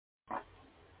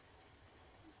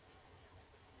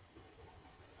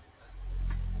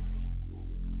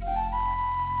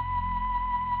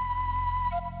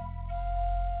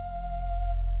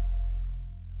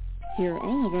Hear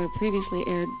all of our previously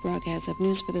aired broadcasts of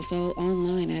News for the Soul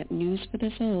online at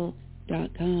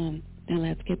newsforthesoul.com. Now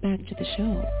let's get back to the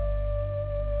show.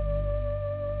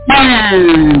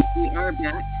 And we are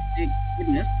back. Thank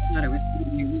goodness. I thought it was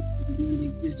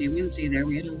Tuesday, Wednesday there.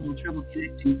 We had a little trouble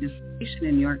connecting. This station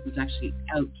in New York was actually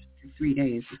out for 3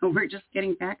 days. So we're just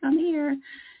getting back on the air.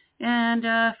 And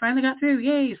finally got through.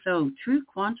 Yay. So True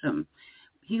Quantum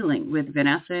Healing with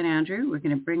Vanessa and Andrew. We're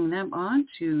going to bring them on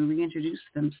to reintroduce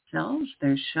themselves,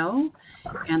 their show,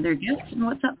 and their guests, and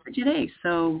what's up for today.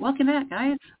 So welcome back,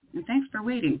 guys, and thanks for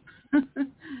waiting.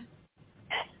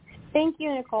 Thank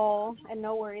you, Nicole, and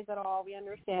no worries at all. We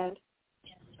understand.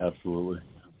 Absolutely.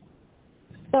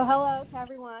 So hello to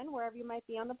everyone, wherever you might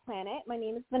be on the planet. My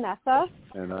name is Vanessa.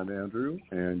 And I'm Andrew,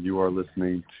 and you are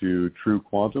listening to True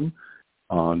Quantum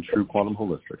on True Quantum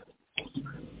Holistic.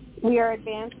 We are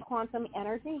advanced quantum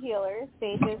energy healers,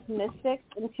 sages, mystics,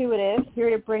 intuitives, here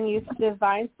to bring you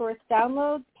divine source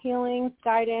downloads, healings,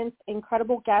 guidance,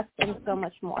 incredible guests, and so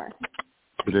much more.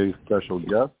 Today's special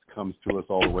guest comes to us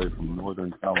all the way from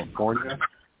Northern California.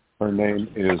 Her name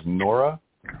is Nora.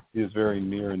 She is very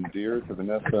near and dear to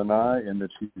Vanessa and I, in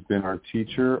that she's been our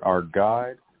teacher, our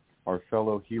guide, our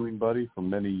fellow healing buddy for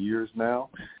many years now.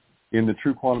 In the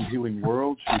True Quantum Healing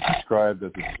world, she's described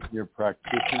as a senior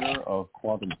practitioner of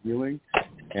quantum healing,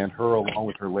 and her, along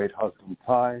with her late husband,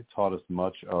 Ty, taught us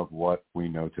much of what we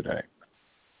know today.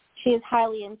 She is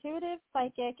highly intuitive,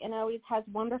 psychic, and always has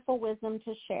wonderful wisdom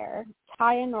to share.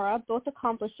 Ty and Nora both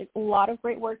accomplished a lot of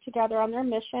great work together on their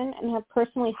mission and have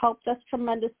personally helped us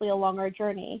tremendously along our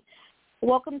journey.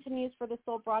 Welcome to News for the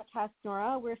Soul broadcast,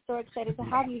 Nora. We're so excited to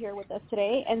have you here with us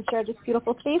today and share this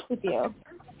beautiful space with you.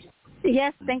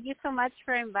 Yes, thank you so much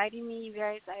for inviting me, you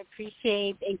guys. I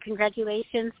appreciate it, and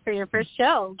congratulations for your first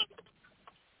show.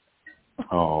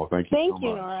 Oh, thank you so much. Thank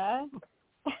you,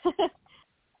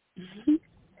 Nora.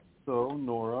 So,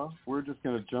 Nora, we're just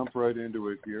going to jump right into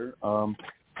it here. Can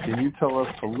you tell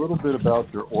us a little bit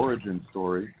about your origin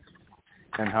story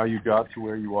and how you got to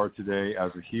where you are today as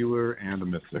a healer and a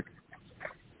mystic?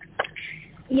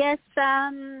 Yes,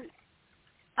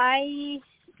 I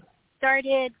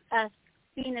started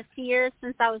being a seer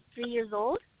since I was 3 years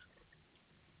old.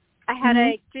 I had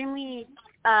an extremely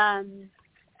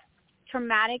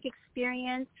traumatic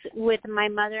experience with my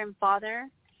mother and father,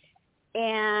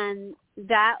 and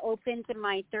that opened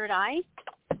my third eye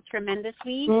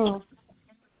tremendously.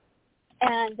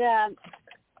 And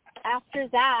after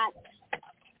that,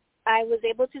 I was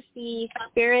able to see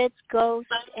spirits,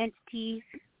 ghosts, entities,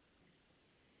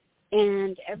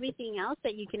 and everything else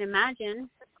that you can imagine.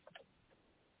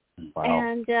 Wow.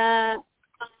 And,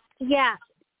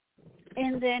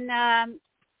 and then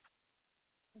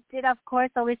of course,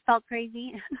 always felt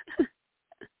crazy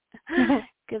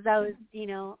because I was,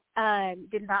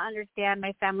 did not understand.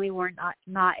 My family were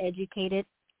not educated.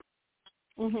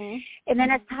 And then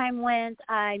as time went,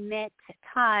 I met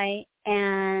Ty,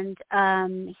 and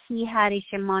he had a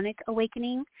shamanic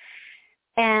awakening.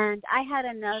 And I had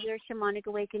another shamanic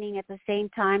awakening at the same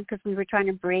time because we were trying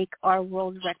to break our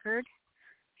world record.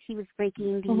 He was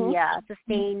breaking the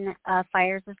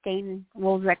fire sustain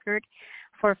world record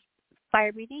for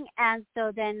fire breathing. And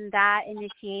so then that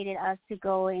initiated us to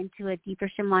go into a deeper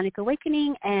shamanic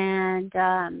awakening. And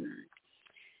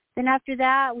then after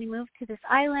that, we moved to this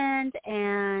island,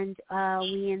 and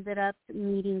we ended up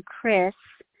meeting Chris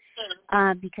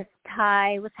because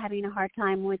Ty was having a hard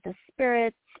time with the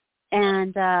spirits.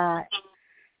 And, after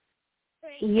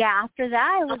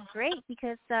that, it was great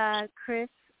because Chris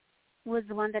was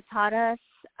the one that taught us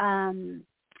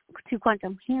to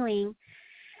quantum healing.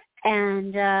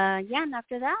 And, and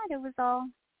after that, it was all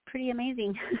pretty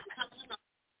amazing.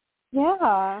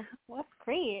 Yeah, that's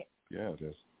great. Yeah, it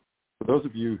is. For those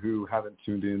of you who haven't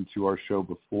tuned in to our show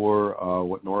before,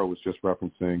 what Nora was just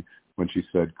referencing when she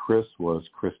said Chris was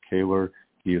Chris Kaler.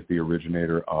 He is the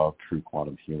originator of True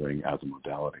Quantum Healing as a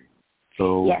modality.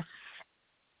 So, yes.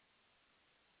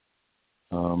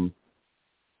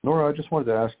 Nora, I just wanted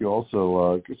to ask you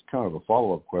also, just kind of a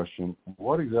follow-up question.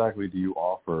 What exactly do you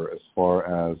offer as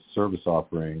far as service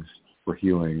offerings for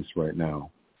healings right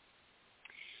now?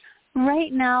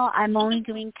 Right now, I'm only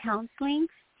doing counseling,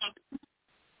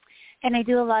 and I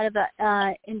do a lot of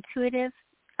intuitive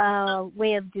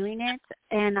way of doing it.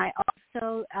 And I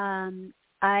also,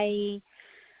 I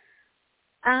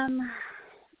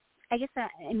guess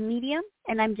a medium,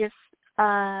 and I'm just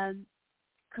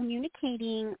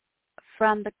communicating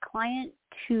from the client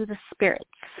to the spirits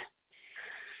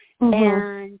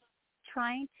and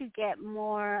trying to get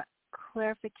more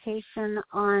clarification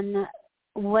on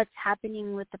what's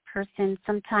happening with the person.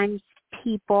 Sometimes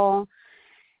people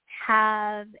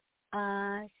have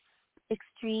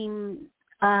extreme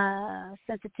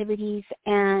sensitivities,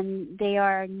 and they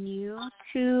are new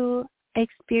to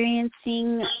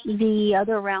experiencing the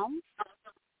other realms.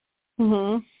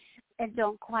 Mhm. And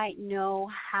don't quite know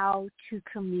how to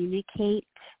communicate.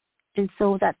 And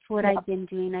so that's what I've been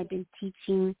doing. I've been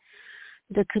teaching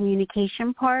the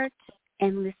communication part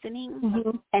and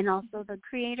listening, and also the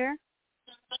creator.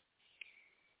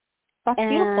 That's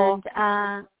beautiful.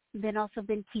 And then also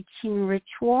been teaching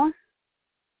ritual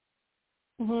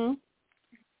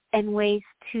and ways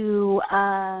to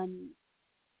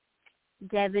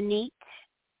divinate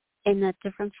in a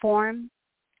different form,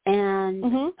 and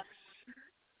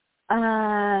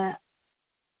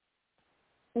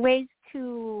ways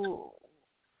to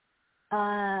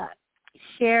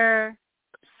share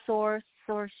source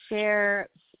or share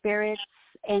spirits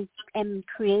and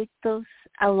create those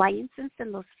alliances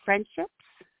and those friendships.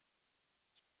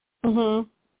 So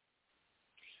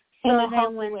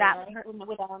then when that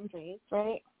with boundaries,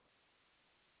 right?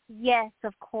 Yes,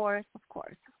 of course.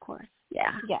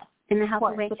 Yeah. Yes. In a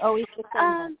healthy way. But always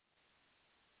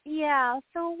yeah.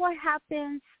 So what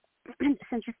happens?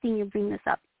 It's interesting you bring this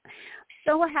up.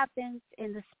 So what happens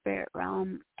in the spirit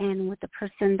realm and with the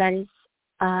person that is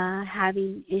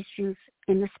having issues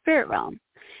in the spirit realm?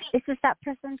 It's just that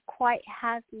person quite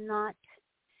has not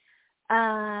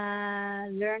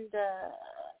learned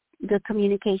the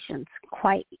communications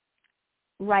quite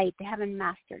right. They haven't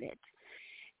mastered it.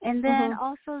 And then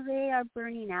also they are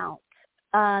burning out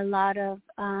a lot of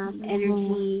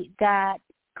energy, that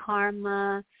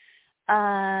karma,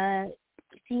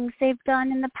 things they've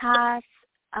done in the past,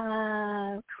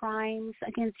 crimes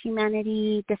against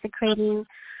humanity, desecrating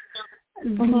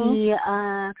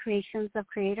the creations of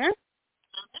Creator.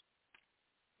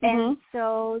 And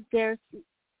so there's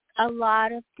a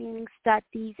lot of things that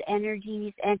these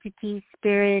energies, entities,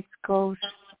 spirits, ghosts,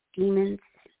 demons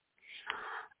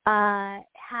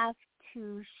have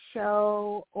to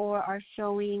show or are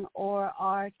showing or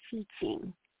are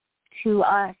teaching to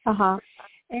us.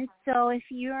 And so if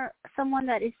you're someone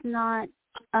that is not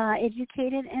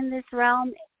educated in this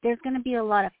realm, there's going to be a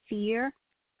lot of fear.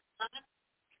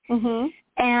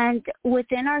 And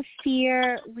within our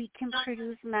fear, we can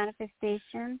produce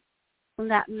manifestation. And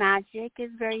that magic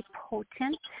is very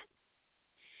potent.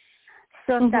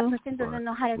 So if that person doesn't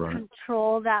know how to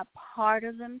control that part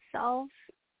of themselves,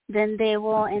 then they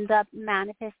will end up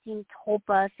manifesting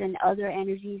tulpas and other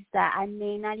energies that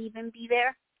may not even be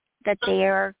there, that they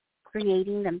are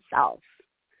creating themselves.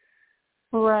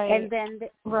 And then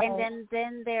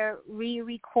then they're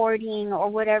re-recording or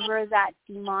whatever that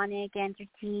demonic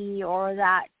entity or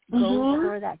that ghost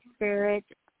or that spirit.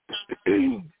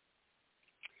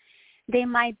 They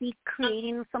might be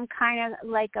creating some kind of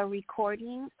like a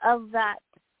recording of that,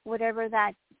 whatever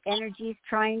that energy is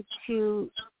trying to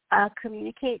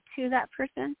communicate to that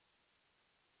person.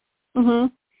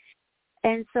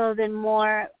 And so then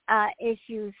more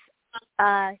issues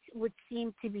would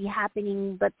seem to be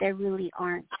happening, but there really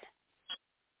aren't.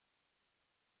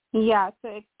 Yeah, so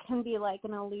it can be like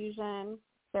an illusion,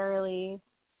 fairly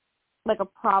like a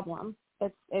problem.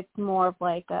 It's more of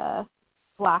like a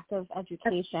lack of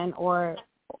education or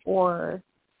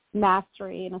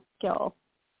mastery in a skill.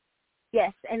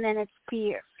 Yes, and then it's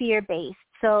fear based.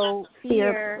 So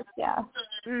fear, yeah.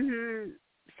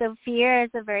 So fear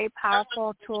is a very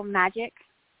powerful tool of magic.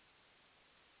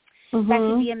 That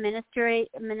can be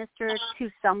administered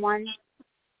to someone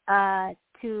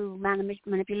to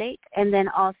manipulate, and then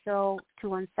also to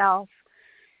oneself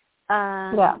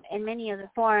in many other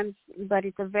forms. But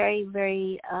it's a very,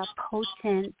 very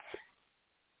potent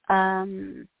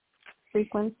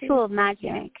frequency tool of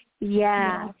magic.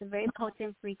 Yeah, it's a very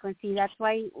potent frequency. That's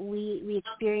why we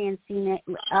experiencing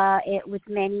it with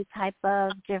many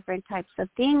different types of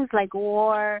things like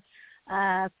war,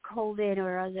 COVID,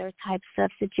 or other types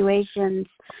of situations.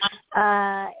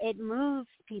 It moves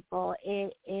people.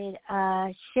 It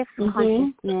shifts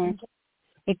consciousness.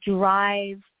 It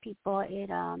drives people.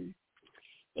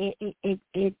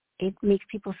 It makes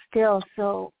people still.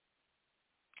 So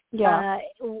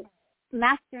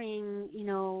mastering,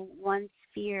 one's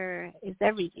fear is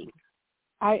everything.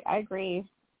 I agree.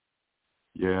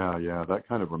 Yeah. That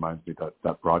kind of reminds me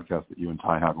that broadcast that you and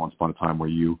Ty had once upon a time where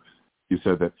you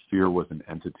said that fear was an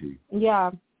entity.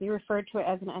 Yeah, you referred to it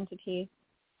as an entity.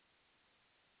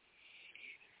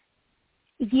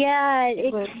 Yeah,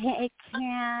 it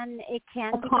can a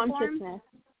consciousness.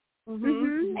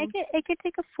 It could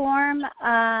take a form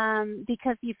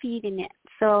because you're feeding it.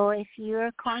 So if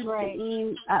you're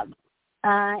constantly,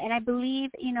 and I believe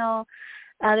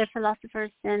other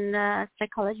philosophers and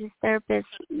psychologists, therapists,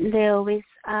 they always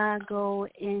go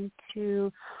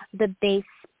into the base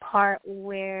part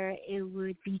where it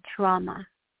would be trauma.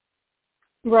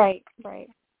 Right.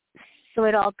 So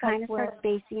it all kind of starts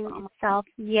basing itself.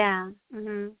 Yeah.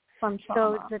 Mm-hmm. From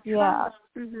trauma. So the trauma,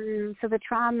 so the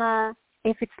trauma,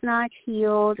 if it's not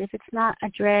healed, if it's not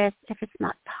addressed, if it's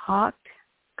not talked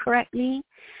correctly,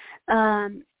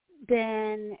 then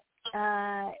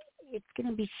it's going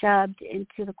to be shoved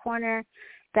into the corner.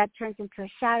 That turns into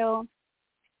a shadow.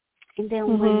 And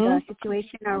then when the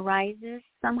situation arises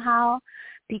somehow,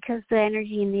 because the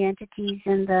energy and the entities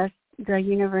and the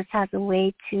universe has a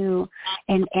way to,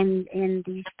 and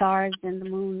the stars and the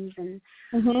moons and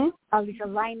all these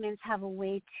alignments have a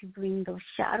way to bring those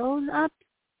shadows up.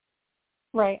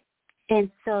 Right. And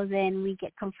so then we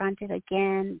get confronted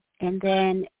again, and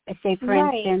then, say, for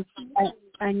instance,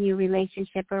 a new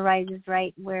relationship arises,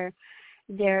 right, where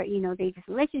they're, they just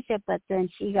relationship, but then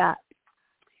she got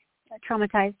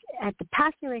traumatized at the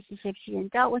past relationship. She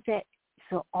didn't dealt with it,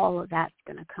 so all of that's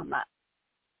going to come up.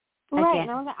 Right.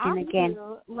 Again, and again.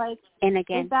 And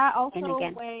again. Is that also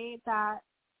a way that,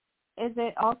 is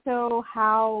it also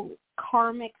how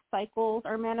karmic cycles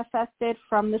are manifested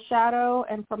from the shadow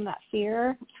and from that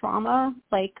fear, trauma,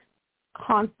 like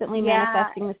constantly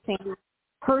manifesting the same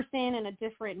person in a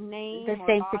different name, the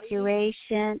same body?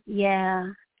 Situation?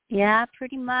 Yeah,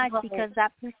 pretty much, because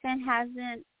that person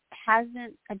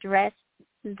hasn't addressed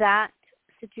that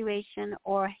situation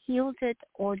or healed it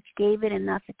or gave it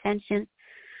enough attention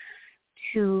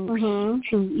to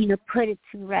put it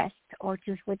to rest, or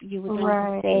just what you would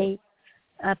want to say.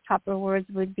 Proper words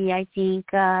would be, I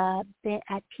think,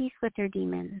 at peace with their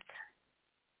demons.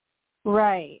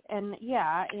 Right. And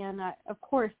of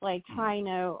course, like trying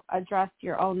to address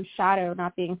your own shadow,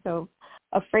 not being so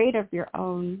afraid of your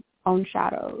own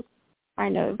shadows,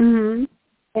 kind of.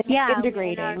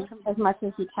 Integrating as much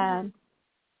as you can.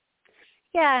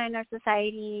 Yeah, in our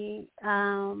society,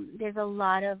 there's a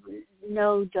lot of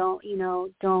don't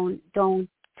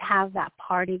have that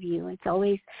part of you. It's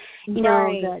always,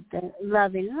 the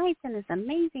love and life, and it's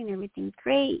amazing, everything's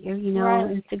great. Or,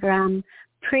 Instagram,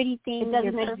 pretty things. It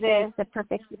doesn't exist. The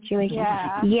perfect situation.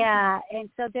 Yeah, and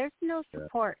so there's no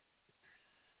support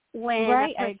when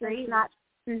a person's not.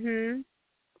 And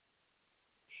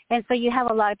so you have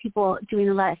a lot of people doing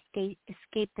a lot of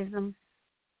escapism.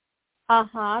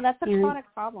 That's a chronic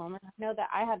problem. And I know that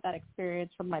I had that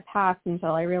experience from my past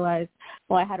until I realized,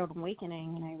 I had an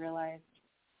awakening, and I realized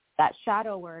that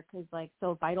shadow work is like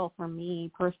so vital for me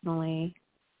personally,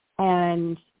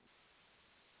 and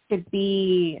to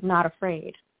be not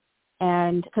afraid.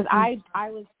 And because I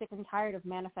was sick and tired of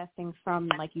manifesting from,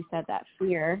 like you said, that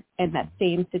fear and that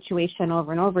same situation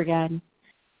over and over again.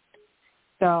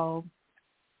 So,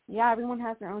 everyone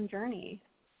has their own journey,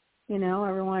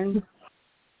 everyone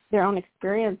their own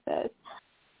experiences.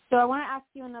 So I want to ask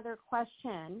you another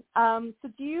question. So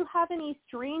do you have any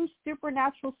strange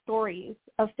supernatural stories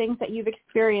of things that you've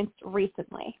experienced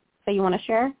recently that you want to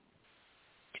share?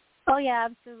 Oh, yeah,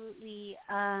 absolutely.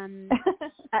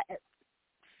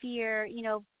 Fear,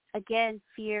 again,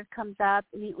 fear comes up.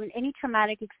 When any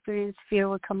traumatic experience, fear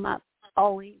will come up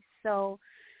always. So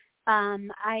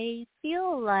I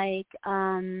feel like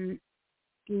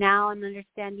now I'm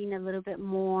understanding a little bit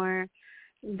more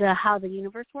how the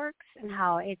universe works and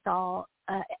how it's all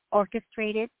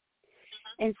orchestrated.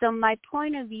 And so my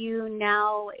point of view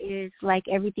now is like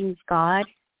everything's God.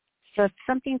 So if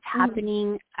something's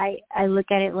happening, I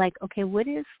look at it like, okay, what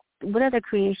are the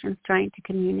creations trying to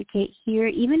communicate here,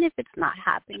 even if it's not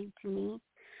happening to me?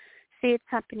 Say it's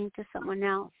happening to someone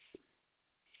else.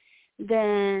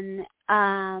 Then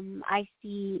I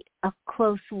see a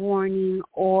close warning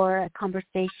or a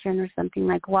conversation or something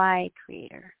like, why,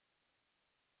 Creator?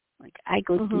 Like I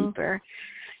go deeper.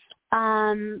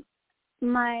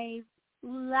 My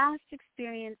last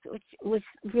experience, which was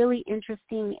really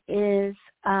interesting, is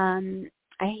a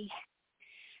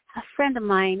friend of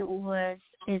mine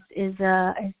is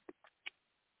a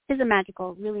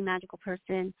really magical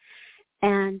person,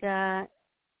 and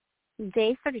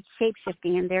they started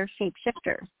shape-shifting, and they're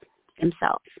shape-shifters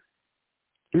themselves.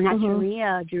 I'm actually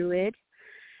a druid,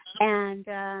 and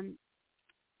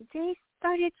they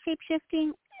started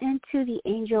shape-shifting into the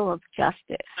angel of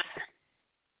justice.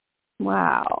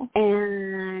 Wow.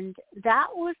 And that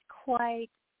was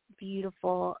quite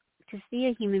beautiful to see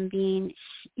a human being,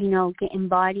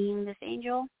 embodying this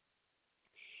angel.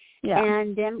 Yeah.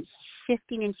 And them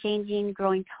shifting and changing,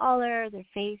 growing taller, their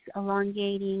face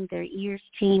elongating, their ears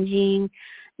changing,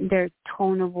 their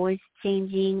tone of voice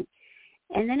changing.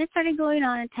 And then it started going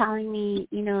on and telling me,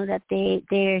 that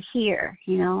they're here,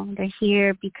 they're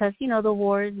here because, the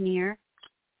war is near.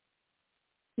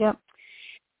 Yep.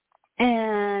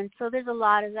 And so there's a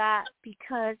lot of that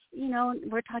because,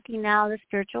 we're talking now the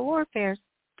spiritual warfare,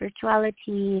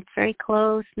 spirituality. It's very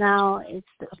close now. It's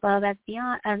above as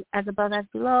beyond, as above as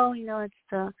below. It's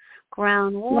the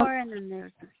ground war, and then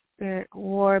there's the spirit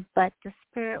war. But the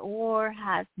spirit war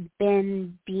has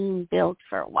been being built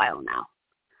for a while now.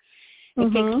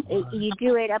 You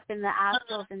do it up in the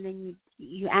astrals, and then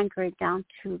you anchor it down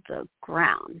to the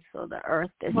ground. So the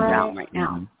earth is ground right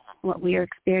now. What we are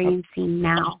experiencing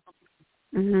now.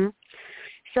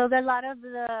 So a lot of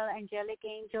the angelic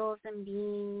angels and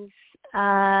beings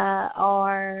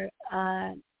are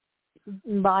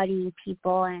embodying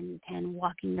people and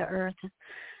walking the earth.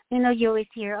 You always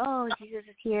hear, oh, Jesus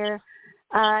is here.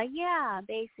 Yeah,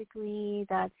 basically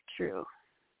that's true.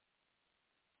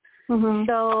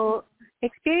 So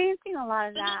experiencing a lot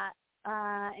of that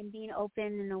and being open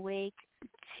and awake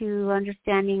to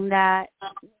understanding that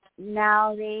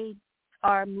now they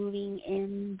are moving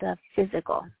in the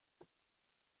physical.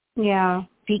 Yeah.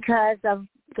 Because of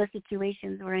the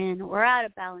situations we're in. We're out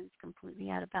of balance, completely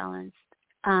out of balance.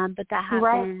 But that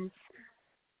happens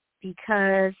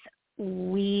because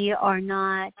we are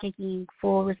not taking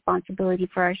full responsibility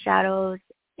for our shadows,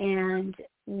 and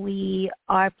we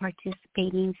are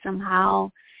participating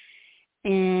somehow,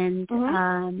 and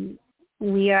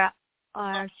we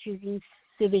are choosing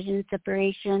division and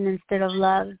separation instead of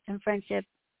love and friendship.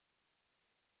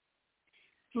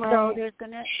 So there's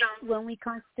when we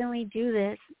constantly do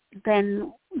this,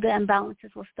 then the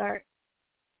imbalances will start.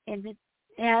 And it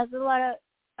has a lot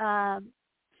of,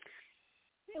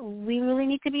 we really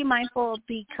need to be mindful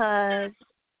because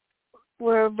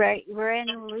we're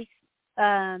in really,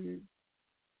 I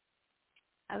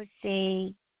would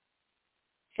say,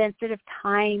 sensitive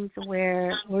times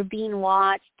where we're being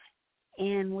watched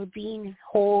and we're being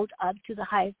held up to the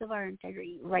highest of our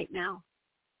integrity right now.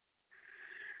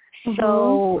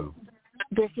 So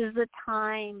this is the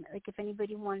time, like if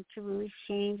anybody wants to really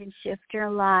change and shift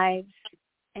their lives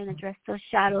and address those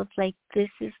shadows, like this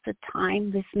is the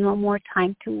time. There's no more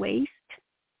time to waste.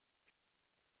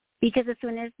 Because as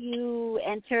soon as you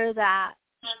enter that,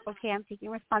 okay, I'm taking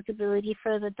responsibility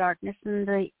for the darkness and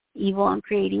the evil I'm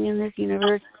creating in this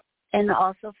universe, and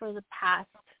also for the past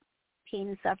pain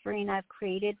and suffering I've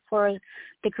created for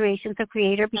the creations of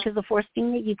Creator, because the worst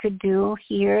thing that you could do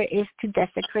here is to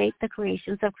desecrate the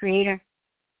creations of Creator.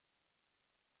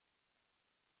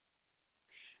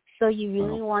 So you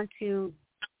really want to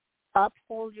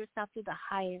uphold yourself to the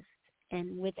highest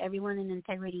and with everyone in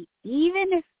integrity,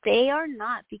 even if they are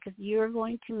not, because you're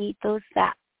going to meet those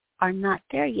that are not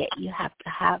there yet. You have to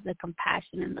have the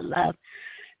compassion and the love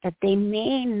that they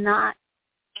may not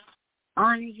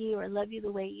honor you or love you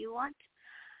the way you want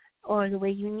or the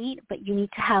way you need, but you need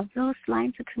to have those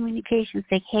lines of communication.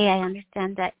 Say, hey, I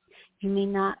understand that you may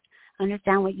not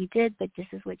understand what you did, but this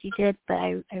is what you did, but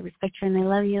I respect you and I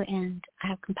love you and I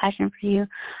have compassion for you.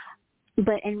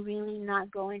 But and really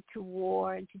not go into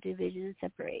war, into division and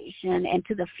separation, and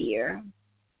to the fear.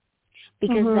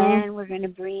 Because then we're going to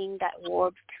bring that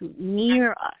war to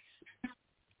near us,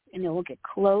 and it will get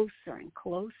closer and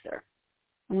closer.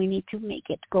 And we need to make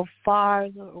it go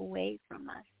farther away from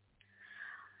us.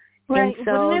 Right. And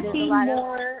so wouldn't it be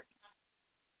more...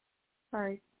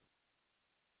 Sorry.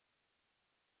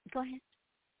 Go ahead.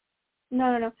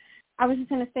 No. I was just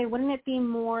going to say, wouldn't it be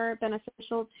more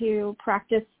beneficial to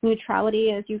practice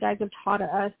neutrality as you guys have taught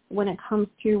us when it comes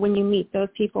to when you meet those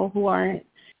people who aren't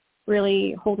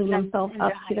really holding themselves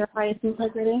up to their highest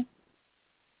integrity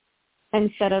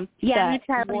instead of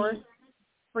that war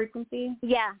frequency?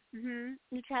 Yeah.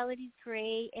 Neutrality is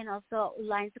great, and also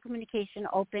lines of communication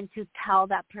open to tell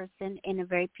that person in a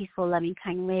very peaceful, loving,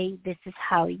 kind way, this is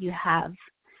how you have,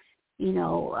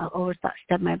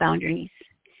 overstepped my boundaries.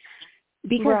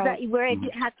 Because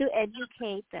we have to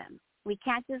educate them. We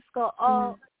can't just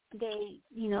go, they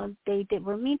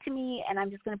were mean to me, and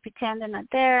I'm just going to pretend they're not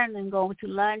there, and then go to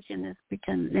lunch and just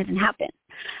pretend it didn't happen.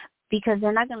 Because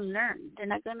they're not going to learn. They're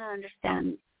not going to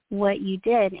understand what you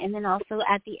did. And then also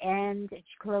at the end, it's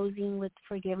closing with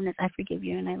forgiveness. I forgive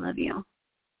you and I love you.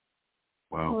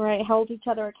 Wow. Right. Hold each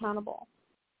other accountable.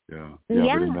 Yeah. But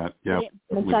in that,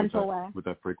 with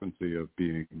that frequency of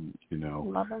being,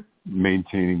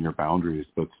 maintaining your boundaries,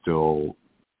 but still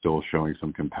showing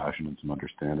some compassion and some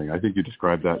understanding. I think you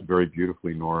described that very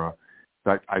beautifully, Nora. In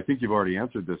fact, I think you've already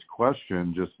answered this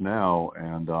question just now,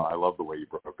 and I love the way you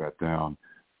broke that down.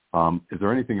 Is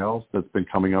there anything else that's been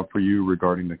coming up for you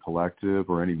regarding the collective,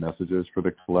 or any messages for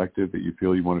the collective that you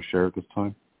feel you want to share at this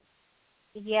time?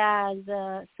 Yeah,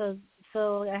 so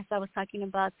as I was talking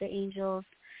about the angels,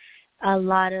 a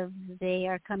lot of they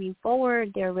are coming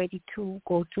forward. They're ready to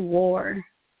go to war.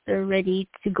 They're ready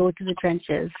to go to the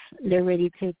trenches. They're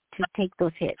ready to take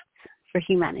those hits for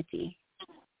humanity.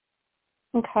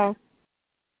 Okay.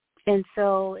 And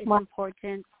so it's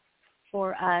important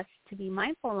for us to be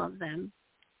mindful of them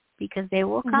because they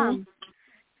will come.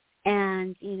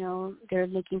 And, you know, they're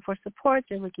looking for support.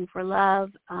 They're looking for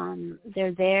love.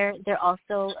 They're there. They're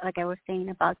also, like I was saying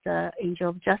about the angel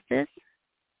of justice,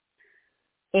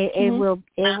 it will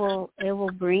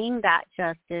bring that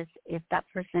justice if that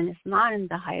person is not in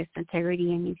the highest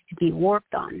integrity and needs to be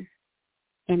worked on.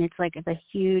 And it's like a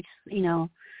huge, you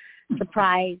know,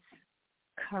 surprise,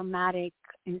 karmatic,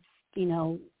 and, you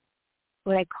know,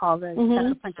 what I call the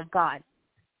sucker punch of God.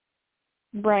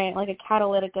 Right, like a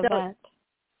catalytic event.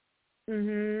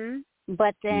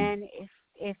 But then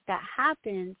if that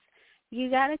happens, you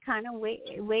got to kind of weigh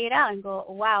it out and go,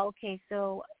 wow, okay,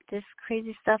 so this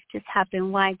crazy stuff just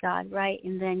happened. Why, God, right?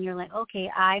 And then you're like,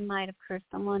 okay, I might have cursed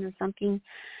someone or something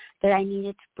that I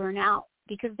needed to burn out,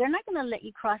 because they're not going to let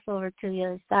you cross over to the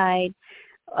other side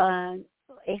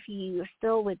if you're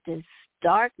still with this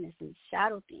darkness and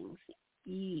shadow things.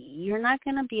 You're not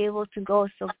going to be able to go.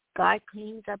 So God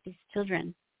cleans up his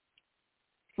children.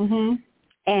 And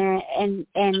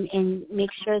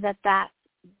make sure that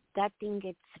thing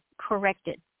gets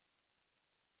corrected.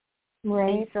 Right.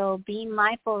 And so being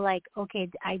mindful, like, okay,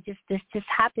 this just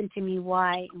happened to me.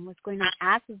 Why and what's going on?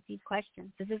 Ask these deep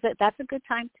questions. That's a good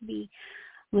time to be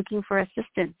looking for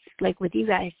assistance, like with you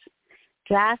guys,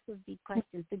 to ask those deep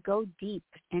questions, to go deep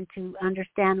and to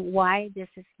understand why this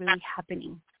is really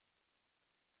happening.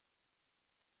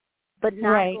 But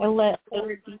not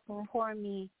for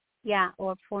me,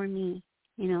 or for me,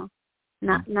 you know,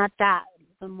 not that,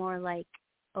 but more like,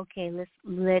 okay,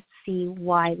 let's see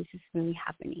why this is really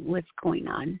happening. What's going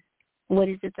on? What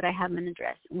is it that I haven't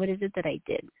addressed? What is it that I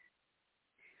did?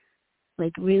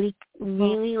 Like really,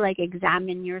 like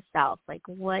examine yourself. Like,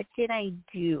 what did I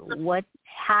do? What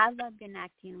have I been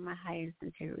acting in my highest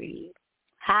integrity?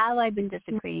 Have I been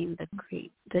desecrating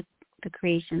the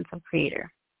creations of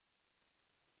Creator?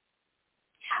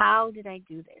 How did I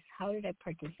do this? How did I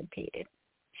participate in it?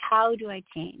 How do I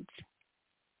change?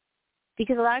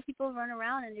 Because a lot of people run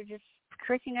around and they're just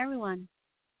cursing everyone.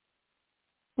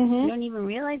 They don't even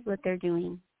realize what they're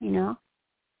doing, you know?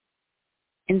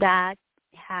 And that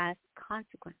has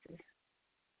consequences.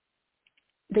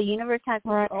 The universe has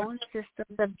its own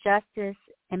systems of justice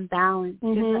and balance.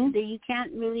 You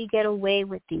can't really get away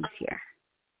with things here.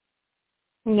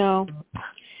 No.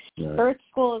 Earth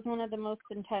School is one of the most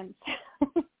intense.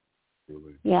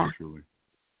 Truly. Yeah. Truly.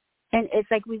 And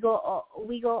it's like we go,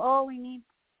 we need,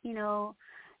 you know,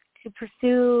 to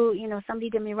pursue, you know, somebody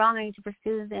did me wrong, I need to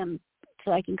pursue them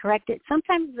so I can correct it.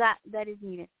 Sometimes that is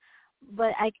needed.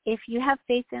 But if you have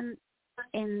faith in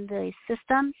the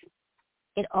systems,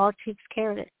 it all takes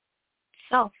care of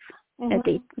itself.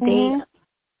 The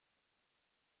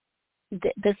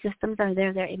systems are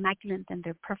there, they're immaculate and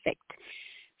they're perfect.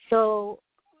 So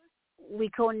we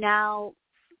go now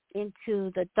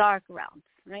into the dark realms,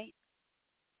 right?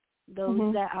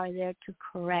 Those that are there to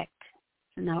correct.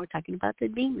 So now we're talking about the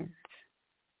demons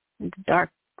and the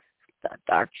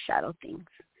dark shadow things,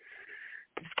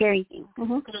 the scary things.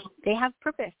 They have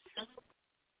purpose.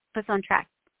 Puts on track.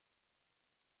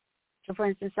 So, for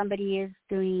instance, somebody is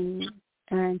doing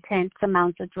intense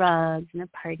amounts of drugs and they're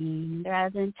partying, they're out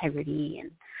of integrity,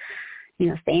 and you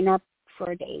know, staying up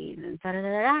for days and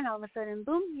and all of a sudden,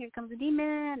 boom, here comes a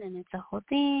demon, and it's a whole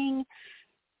thing.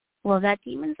 Well, that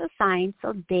demon's assigned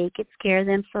so they could scare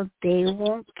them so they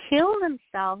won't kill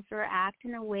themselves or act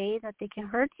in a way that they can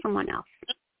hurt someone else.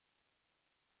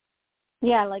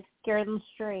 Yeah, like scare them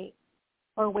straight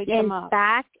or wake them up.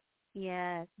 Back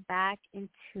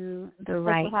into the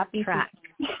right track.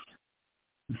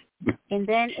 And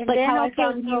then how I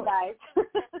found you guys.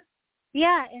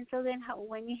 Yeah, and so then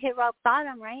when you hit rock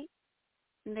bottom, right?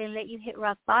 And they let you hit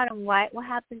rock bottom. What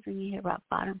happens when you hit rock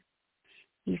bottom?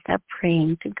 You start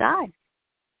praying to God.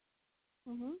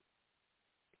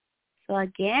 So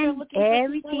again,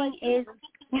 everything is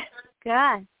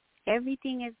God.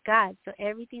 Everything is God. So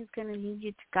everything's going to lead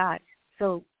you to God.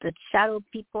 So the shadow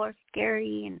people are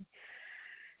scary. And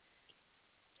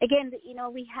again, you know,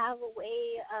 we have a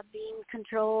way of being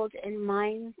controlled and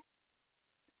mind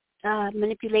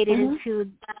manipulated into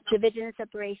division and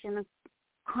separation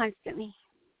constantly.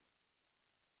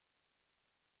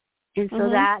 And so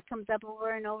that comes up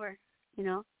over and over, you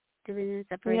know, division and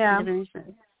separation, division and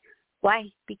separation. Why?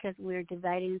 Because we're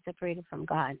divided and separated from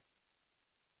God.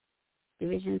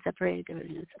 Division and separated,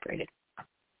 division and separated.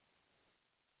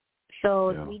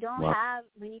 So we don't have,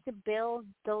 we need to build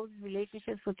those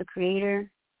relationships with the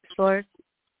Creator, Source.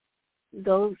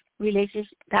 That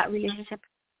relationship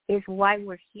is why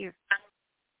we're here.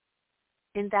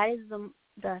 And that is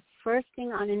the first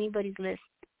thing on anybody's list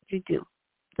to do.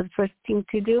 The first thing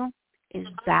to do is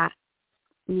that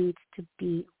needs to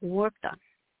be worked on.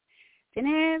 Then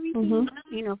everything,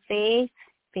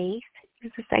 faith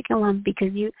is the second one,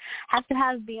 because you have to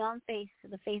have beyond faith,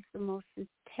 the faith, the most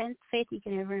intense faith you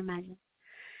can ever imagine.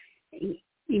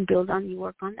 You build on, you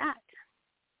work on that.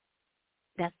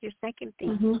 That's your second thing.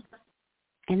 Mm-hmm.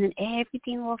 And then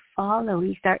everything will follow.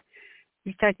 You start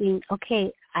thinking,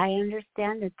 okay, I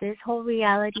understand that this whole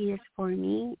reality is for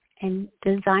me and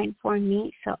designed for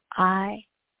me so I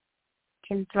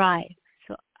can thrive,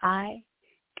 so I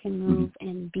can move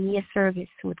and be a service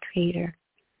with Creator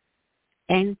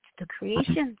and the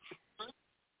creations,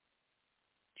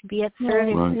 to be at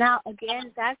service. Right. Now,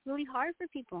 again, that's really hard for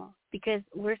people because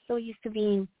we're so used to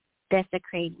being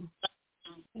desecrating.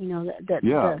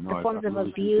 The forms of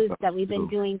abuse that we've been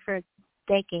doing for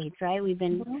decades, right? We've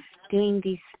been doing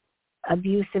these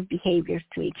abusive behaviors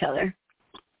to each other.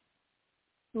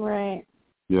 Right.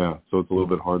 Yeah, so it's a little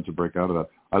bit hard to break out of that.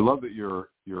 I love that you're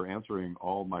answering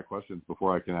all my questions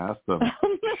before I can ask them.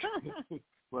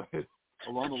 But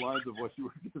along the lines of what you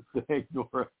were just saying,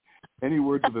 Nora, any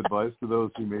words of advice to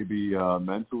those who may be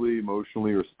mentally,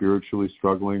 emotionally, or spiritually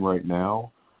struggling right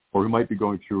now, or who might be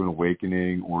going through an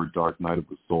awakening or a dark night of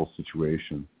the soul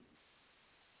situation?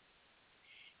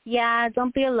 Yeah,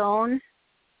 don't be alone.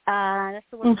 That's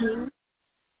the one thing.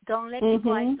 Don't let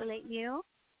people isolate you.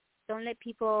 Don't let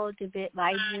people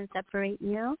divide you and separate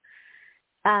you.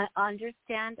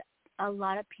 Understand a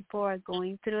lot of people are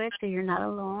going through it, so you're not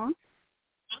alone.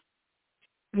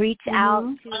 Reach out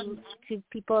to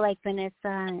people like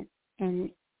Vanessa and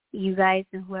you guys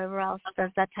and whoever else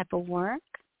does that type of work.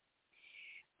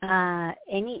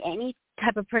 Any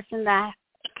type of person that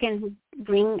can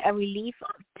bring a relief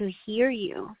to hear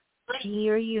you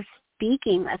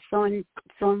speaking. That's so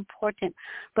important.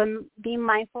 But be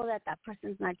mindful that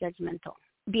person's not judgmental.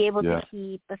 Be able to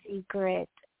keep a secret,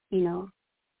 be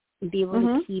able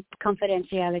to keep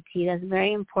confidentiality. That's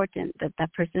very important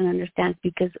that person understands,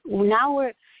 because now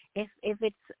if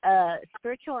it's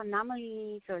spiritual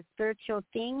anomalies or spiritual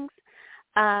things,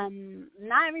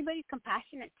 not everybody's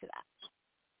compassionate to that.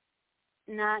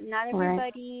 Not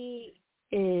everybody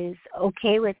is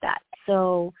okay with that.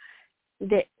 So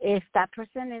if that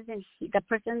person isn't the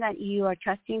person that you are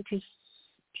trusting to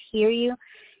hear you,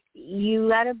 you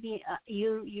gotta be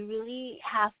you really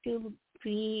have to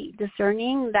be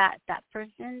discerning that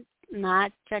person's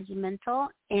not judgmental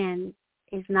and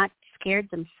is not scared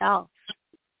themselves.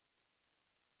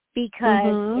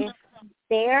 Because if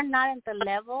they're not at the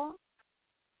level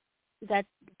that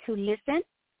to listen,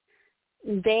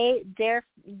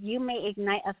 you may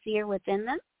ignite a fear within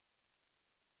them,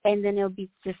 and then it'll be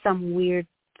just some weird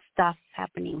stuff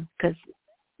happening because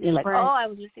you're like, I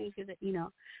was listening to the,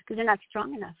 because they're not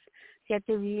strong enough. So you have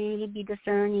to really be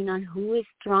discerning on who is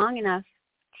strong enough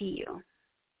to you.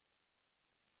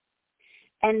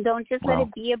 And don't just let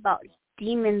it be about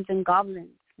demons and goblins,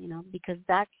 because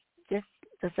that's just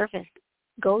the surface.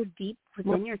 Go deep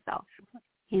within yourself.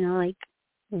 Like,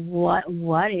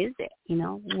 what is it?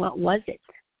 What was it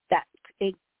that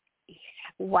it?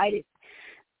 Why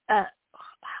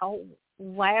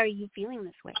are you feeling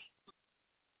this way?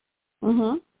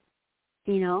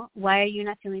 Why are you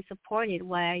not feeling supported?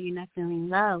 Why are you not feeling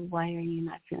love? Why are you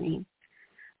not feeling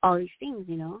all these things?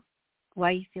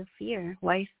 Why you feel fear?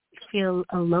 Why you feel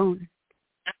alone?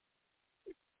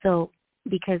 So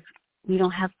because we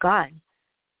don't have God.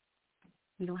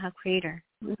 We don't have Creator.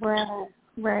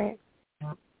 Right.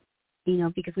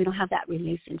 Because we don't have that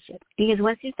relationship. Because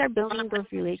once you start building those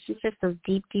relationships, those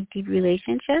deep, deep, deep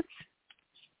relationships,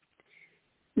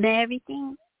 then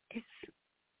everything is,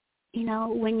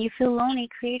 when you feel lonely,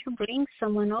 Creator brings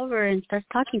someone over and starts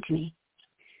talking to me.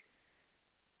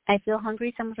 I feel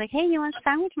hungry. Someone's like, hey, you want a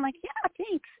sandwich? I'm like, yeah,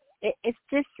 thanks. It's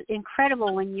just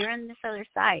incredible when you're on this other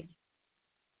side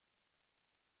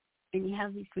and you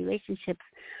have these relationships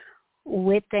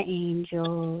with the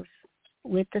angels,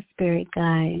 with the spirit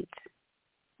guides,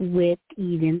 with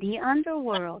even the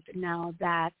underworld. Now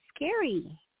that's scary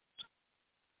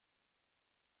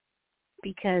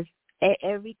because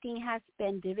everything has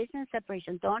been division,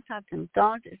 separation. Don't talk to them.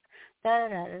 Don't just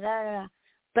da-da-da-da-da.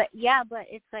 But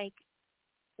it's like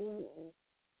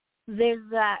there's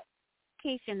that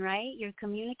communication, right? You're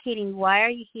communicating. Why are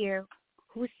you here?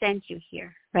 Who sent you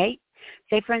here, right?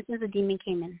 Say, for instance, a demon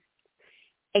came in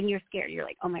and you're scared. You're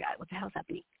like, oh, my God, what the hell's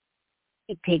happening?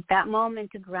 take that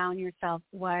moment to ground yourself.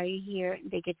 Why are you here?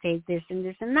 They could say this and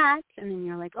this and that, and then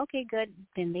you're like, okay, good.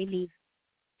 Then they leave.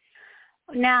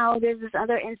 Now, there's this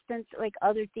other instance, like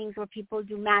other things where people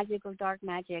do magic or dark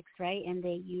magics, right? And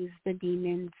they use the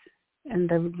demons and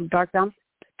the dark realms.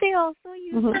 They also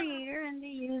use Creator, and they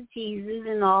use Jesus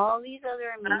and all these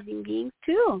other amazing beings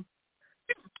too.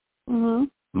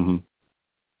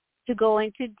 To go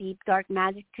into deep dark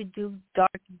magic, to do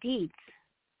dark deeds.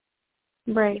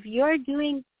 Right. If you're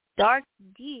doing dark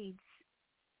deeds,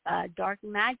 dark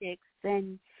magics,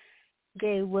 then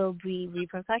there will be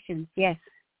repercussions. Yes.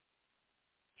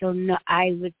 So no,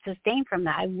 I would sustain from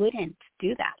that. I wouldn't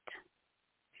do that.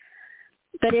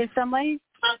 But if someone's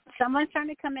trying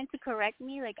to come in to correct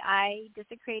me, like I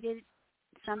desecrated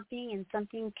something and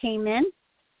something came in,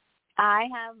 I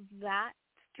have that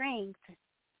strength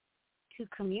to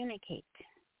communicate.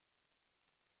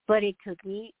 But it took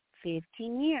me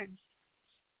 15 years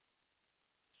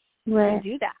to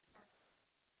do that.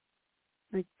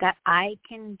 Like that, I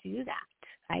can do that.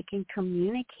 I can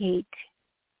communicate.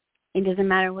 It doesn't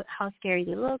matter how scary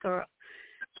they look, or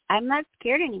I'm not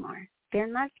scared anymore. They're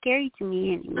not scary to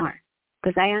me anymore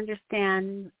because I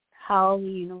understand how the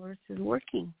universe is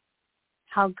working,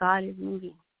 how God is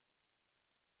moving.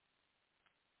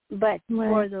 But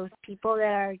for those people that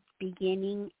are in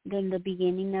the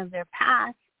beginning of their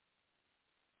path,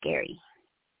 scary.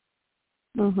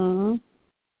 You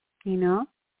know?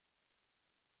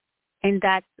 And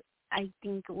that's, I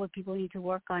think, what people need to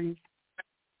work on is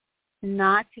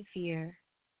not to fear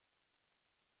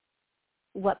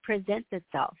what presents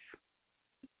itself.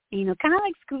 You know, kind of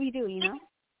like Scooby-Doo, you know,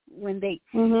 when they,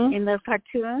 in those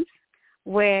cartoons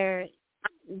where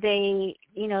they,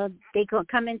 you know, they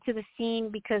come into the scene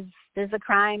because there's a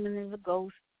crime and there's a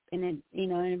ghost and it, you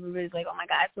know, and everybody's like, oh my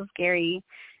God, it's so scary.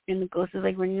 And the ghost is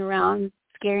like running around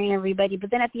scaring everybody.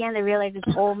 But then at the end they realize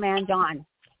it's old man John.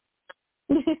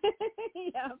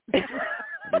 Yeah. They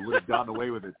would have gotten away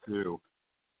with it too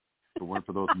if it weren't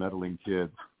for those meddling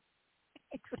kids.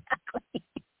 Exactly.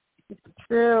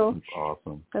 True. That's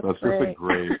awesome. That's just great. a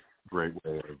great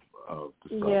way of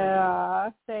describing it. Yeah.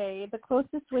 The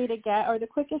closest way to get, or the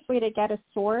quickest way to get a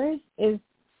source is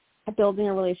building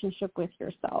a relationship with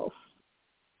yourself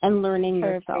and learning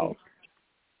yourself.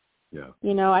 Yeah.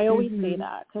 You know, I always say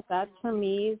that because that for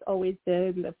me has always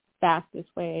been the fastest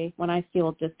way when I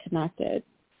feel disconnected.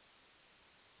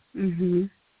 And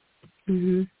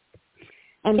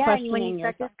questioning when you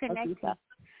start yourself. disconnecting.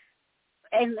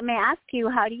 And may I ask you,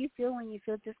 how do you feel when you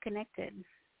feel disconnected?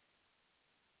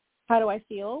 How do I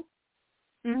feel?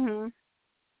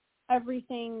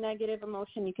 Everything negative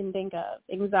emotion you can think of.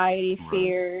 Anxiety,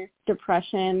 fear,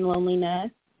 depression,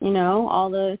 loneliness, you know, all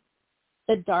the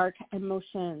dark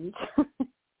emotions.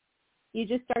 You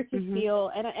just start to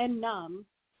feel, and numb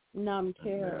too.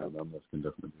 Yeah, numbness can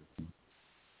definitely be.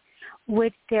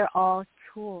 Which they're all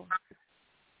tools.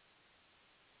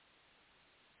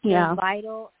 They're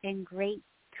vital and great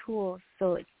tools.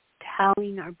 So it's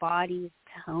telling our bodies,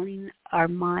 telling our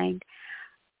mind,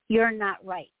 you're not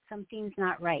right. Something's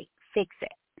not right. Fix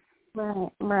it.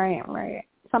 Right.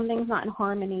 Something's not in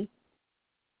harmony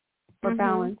or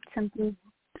balance. Something,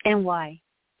 and why?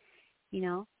 You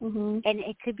know? And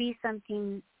it could be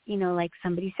something, you know, like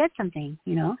somebody said something,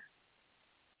 you know,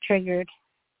 triggered.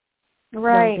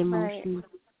 Those emotions.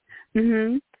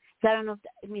 So I don't know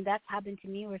if, that's happened to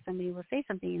me where somebody will say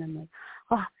something and I'm like,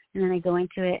 oh, and then I go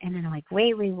into it and then I'm like,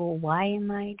 wait, well, why am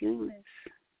I doing this?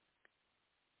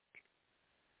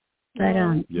 But,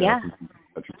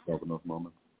 Touch yourself in those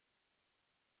moments.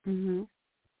 And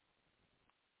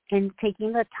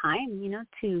taking the time, you know,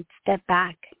 to step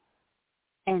back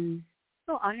and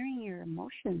honoring your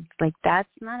emotions. Like, that's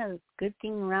not a good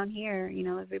thing around here. You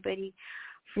know, everybody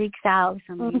freaks out if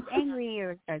somebody's angry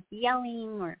or starts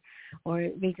yelling or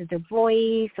raises their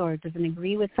voice or doesn't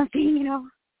agree with something, you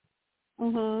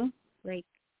know. Like,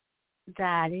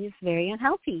 that is very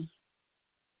unhealthy.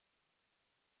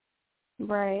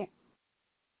 Right.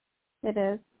 It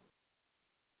is.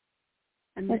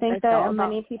 And I think that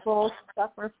many people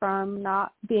suffer from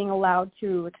not being allowed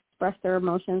to express their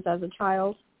emotions as a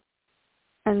child.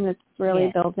 And it's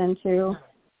really built into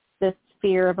this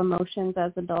fear of emotions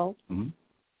as adults.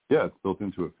 Yeah, it's built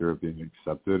into a fear of being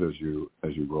accepted as you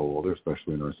grow older,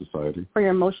 especially in our society. For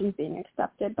your emotions being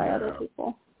accepted by other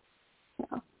people.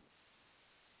 Yeah.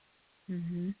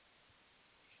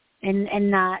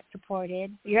 And not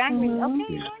supported. You're angry. Okay,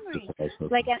 you're angry.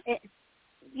 Like,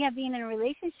 being in a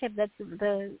relationship, that's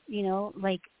the, you know,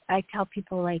 like, I tell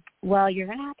people, like, well, you're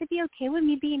going to have to be okay with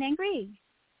me being angry.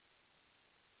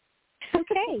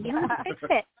 Okay, you know, fix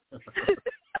it.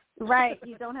 Right.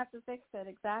 You don't have to fix it.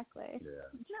 Exactly. Yeah.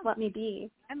 Just let me be.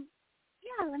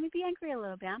 Let me be angry a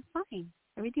little bit. I'm fine.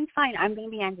 Everything's fine. I'm going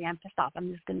to be angry. I'm pissed off.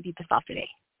 I'm just going to be pissed off today.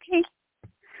 Okay.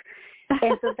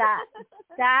 And so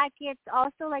that gets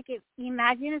also like,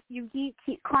 imagine if you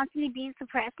keep constantly being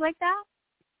suppressed like that.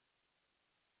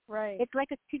 Right. It's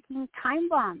like a ticking time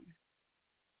bomb.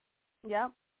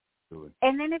 Yep.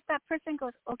 And then if that person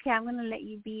goes, okay, I'm going to let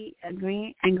you be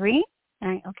angry,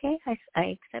 and I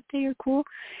accept that you're cool.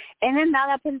 And then now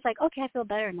that person's like, okay, I feel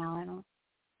better now.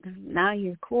 Now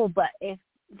you're cool. But if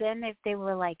they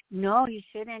were like, no, you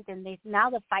shouldn't, and now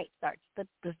the fight starts,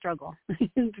 the struggle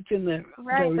between the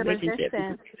relationship.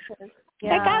 Resistance.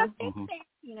 Yeah. I gotta fix it,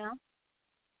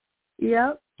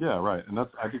 Yep. Yeah, right. And I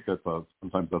think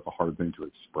sometimes that's a hard thing to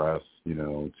express,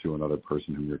 to another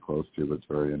person whom you're close to, but it's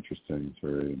very interesting. It's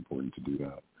very important to do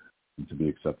that and to be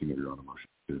accepting of your own emotions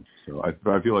too. So I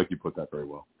feel like you put that very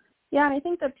well. Yeah, and I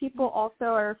think that people also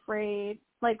are afraid,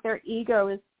 like their ego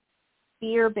is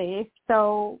fear-based.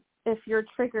 So if you're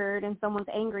triggered and someone's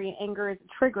angry, anger is a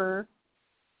trigger,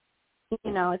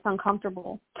 it's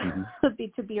uncomfortable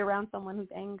to be around someone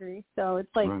who's angry. So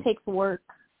it's like takes work.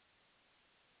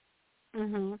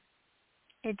 Mhm.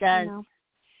 It does.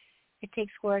 It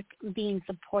takes work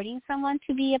supporting someone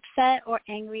to be upset or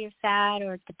angry or sad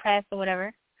or depressed or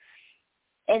whatever.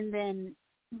 And then,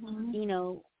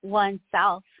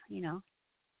 oneself,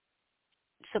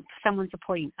 so someone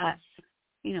supporting us,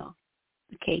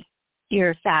 okay,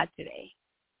 you're sad today.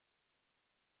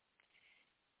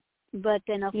 But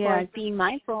then, of course, being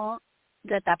mindful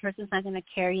that person's not going to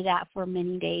carry that for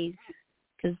many days,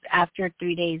 because after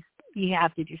 3 days, you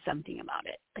have to do something about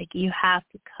it. Like, you have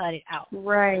to cut it out.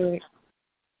 Right.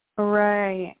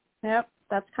 Yep.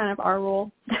 That's kind of our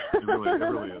rule. It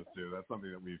really is, too. That's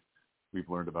something that we've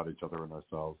learned about each other and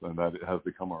ourselves, and that it has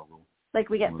become our rule. Like,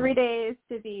 we get 3 days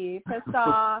to be pissed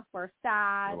off or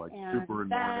sad, or like and super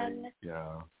annoying.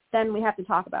 then we have to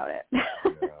talk about it.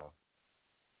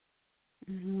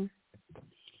 Mm-hmm.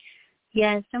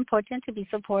 Yeah, it's important to be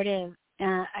supportive.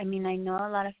 I know a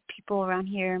lot of people around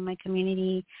here in my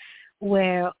community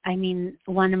where,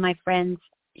 one of my friends,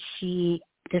 she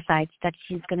decides that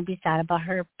she's going to be sad about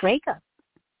her breakup,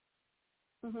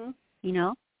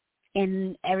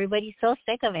 and everybody's so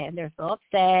sick of it. They're so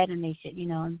upset, and they should,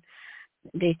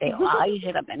 they say, oh, you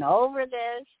should have been over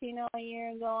this, a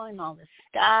year ago and all this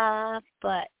stuff.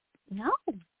 But no,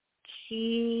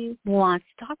 she wants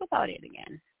to talk about it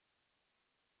again.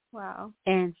 Wow.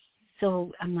 And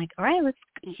so I'm like, all right,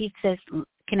 she says,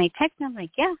 can I text her? I'm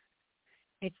like, yeah.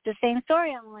 It's the same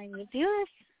story. I'm like, let's do this.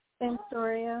 Same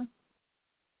story, yeah.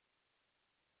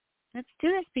 Let's do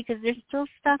this because there's still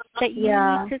stuff that you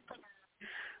need to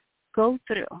go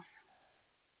through.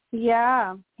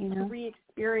 Yeah.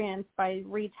 Re-experience by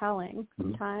retelling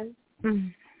sometimes.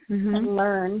 Mm-hmm. And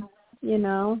learn,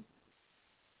 Yeah,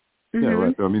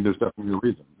 right. So, there's definitely a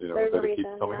reason, there's that it keeps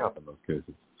coming up in those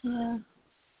cases. Yeah.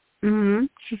 Mm-hmm.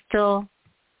 She's still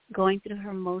going through her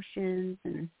emotions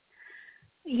and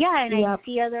I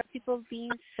see other people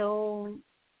being so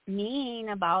mean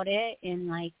about it and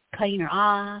like cutting her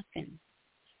off, and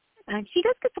she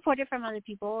does get supported from other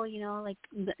people. Like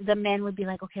the men would be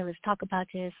like, okay, let's talk about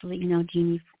this. Do you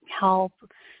need help?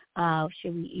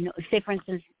 Should we, say for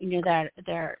instance, they're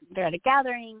at a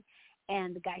gathering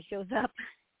and the guy shows up,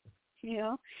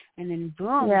 and then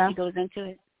boom, she goes into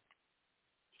it.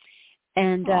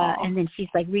 And then she's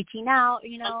like reaching out,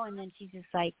 and then she's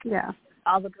just like,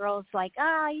 all the girls like,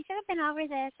 oh, you should have been over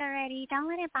this already. Don't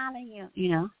let it bother you,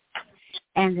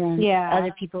 And then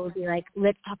other people would be like,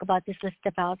 let's talk about this. Let's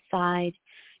step outside.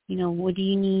 What do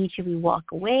you need? Should we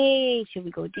walk away? Should we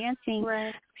go dancing?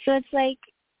 Right. So it's like,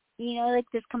 like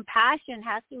this compassion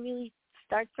has to really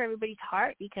start for everybody's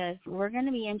heart, because we're going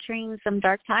to be entering some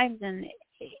dark times, and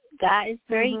that is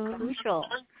very crucial.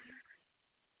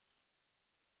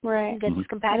 Right. Get this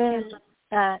compassion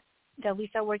that we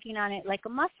start working on it like a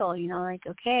muscle, like,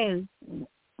 okay,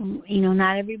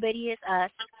 not everybody is us.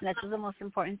 That's the most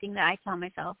important thing that I tell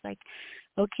myself. Like,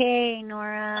 okay,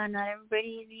 Nora, not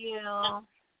everybody is you.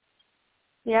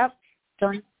 Yep.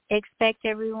 Don't expect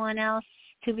everyone else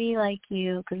to be like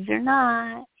you, because they're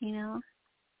not, Yep.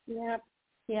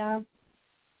 Yeah.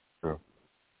 True.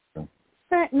 All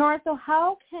right, Nora, so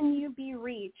how can you be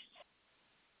reached?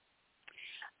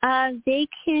 They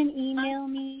can email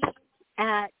me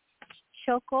at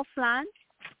chocoflan,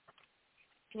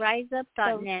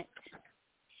 riseup.net.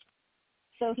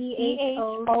 So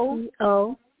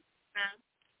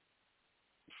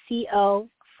CHOCO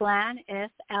Flan,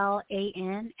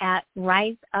 FLAN, at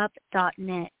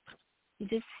riseup.net. You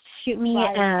just shoot me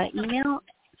an email,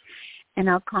 and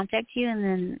I'll contact you, and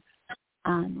then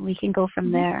we can go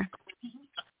from there.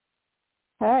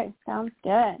 Okay, sounds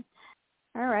good.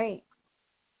 All right.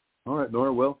 All right,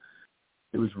 Nora. Well,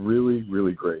 it was really,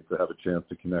 really great to have a chance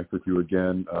to connect with you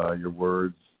again. Your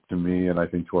words to me, and I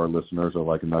think to our listeners, are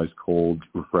like a nice, cold,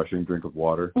 refreshing drink of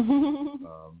water. You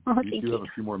do have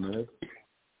a few more minutes.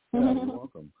 Yeah, you're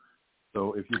welcome.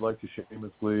 So if you'd like to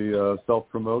shamelessly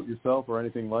self-promote yourself or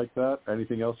anything like that,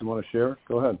 anything else you want to share,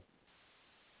 go ahead.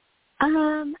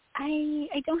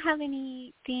 I don't have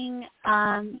anything,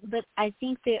 but I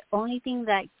think the only thing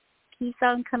that keeps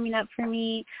on coming up for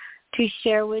me to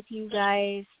share with you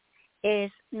guys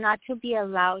is not to be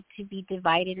allowed to be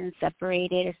divided and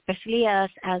separated, especially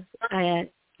us as as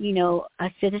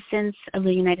citizens of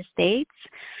the United States.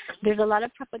 There's a lot of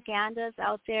propagandas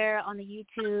out there on the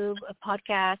YouTube,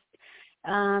 podcast,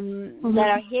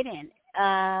 that are hidden,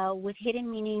 with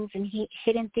hidden meanings and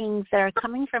hidden things that are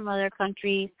coming from other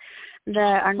countries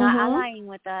that are not allying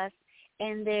with us.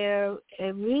 And they're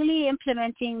really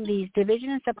implementing these division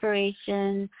and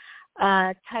separation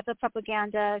type of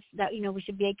propaganda that, we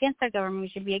should be against our government, we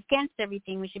should be against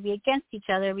everything, we should be against each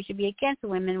other, we should be against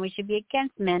women, we should be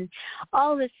against men,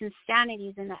 all this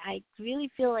insanities. And I really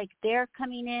feel like they're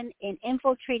coming in and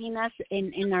infiltrating us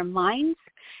in our minds,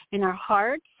 in our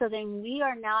hearts, so then we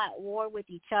are now at war with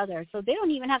each other. So they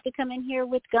don't even have to come in here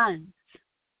with guns.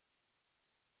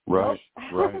 Right,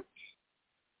 right.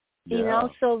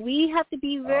 So we have to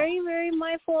be very, very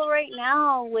mindful right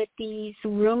now with these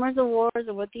rumors of wars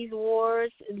or with these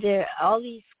wars, all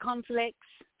these conflicts,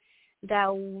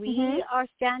 that we are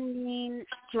standing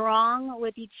strong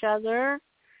with each other,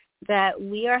 that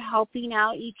we are helping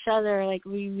out each other. Like,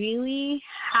 we really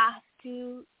have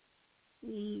to,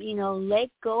 let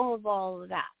go of all of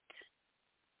that.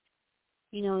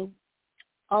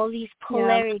 All these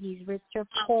polarities, rich or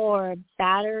poor,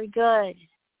 bad or good.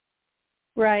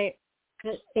 Right.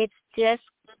 It's just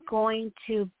going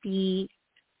to be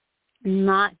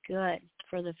not good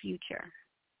for the future.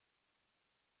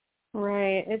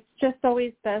 Right. It's just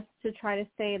always best to try to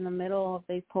stay in the middle of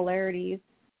these polarities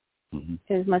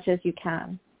as much as you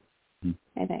can,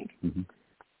 I think.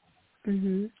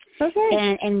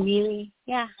 Okay. And really,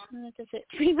 that's it.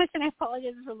 Pretty much, and I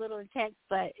apologize, it's a little intense,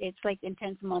 but it's like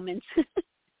intense moments.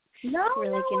 No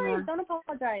worries. Don't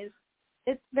apologize.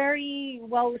 It's very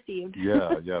well received.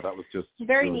 Yeah, that was just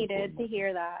very really needed important. to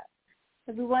hear that.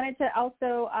 So we wanted to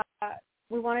also,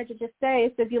 just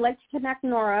say, so if you'd like to connect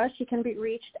Nora, she can be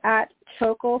reached at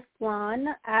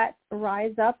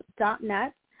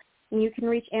chocoflan@riseup.net. And you can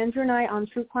reach Andrew and I on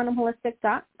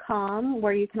truequantumholistic.com,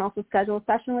 where you can also schedule a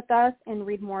session with us and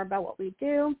read more about what we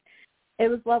do. It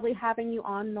was lovely having you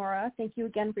on, Nora. Thank you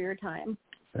again for your time.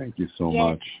 Thank you so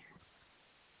much.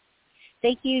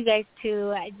 Thank you guys,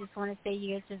 too. I just want to say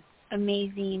you guys are an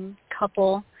amazing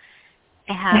couple.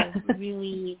 Have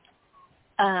really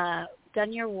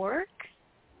done your work,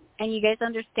 and you guys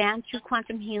understand true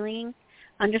quantum healing,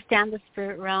 understand the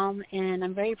spirit realm, and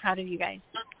I'm very proud of you guys.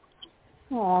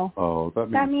 Oh,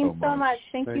 that means so much.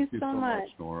 Thank you so much,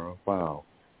 Nora. Wow.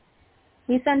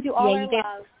 We send you all our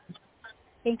love.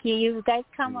 Thank you. You guys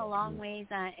come a long ways,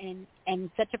 and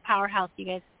such a powerhouse. You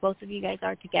guys, both of you guys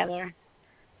are together.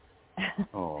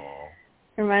 Oh.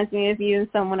 Reminds me of you and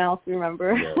someone else,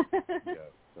 remember? Yes.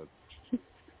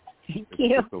 Thank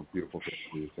you. It's so beautiful for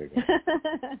you to say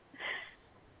that.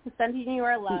 Sending you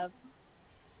our love.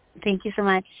 Thank you so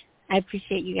much. I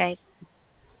appreciate you guys.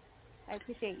 I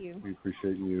appreciate you. We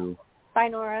appreciate you. Bye,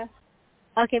 Nora.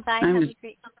 Okay, bye. Have a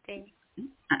great day.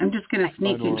 I'm just going to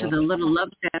sneak into the little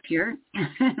love step here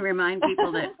and remind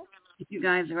people that you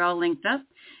guys are all linked up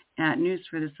at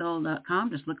newsforthesoul.com.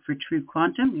 Just look for True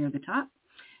Quantum near the top.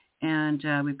 And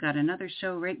we've got another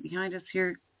show right behind us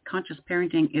here. Conscious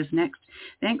Parenting is next.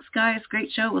 Thanks, guys.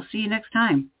 Great show. We'll see you next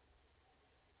time.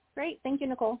 Great. Thank you,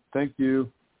 Nicole. Thank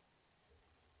you.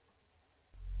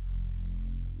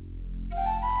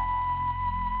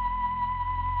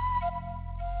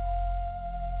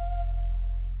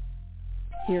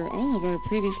 Hear all of our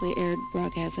previously aired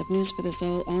broadcasts of News for the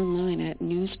Soul online at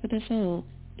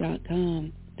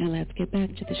newsforthesoul.com. Now let's get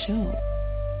back to the show.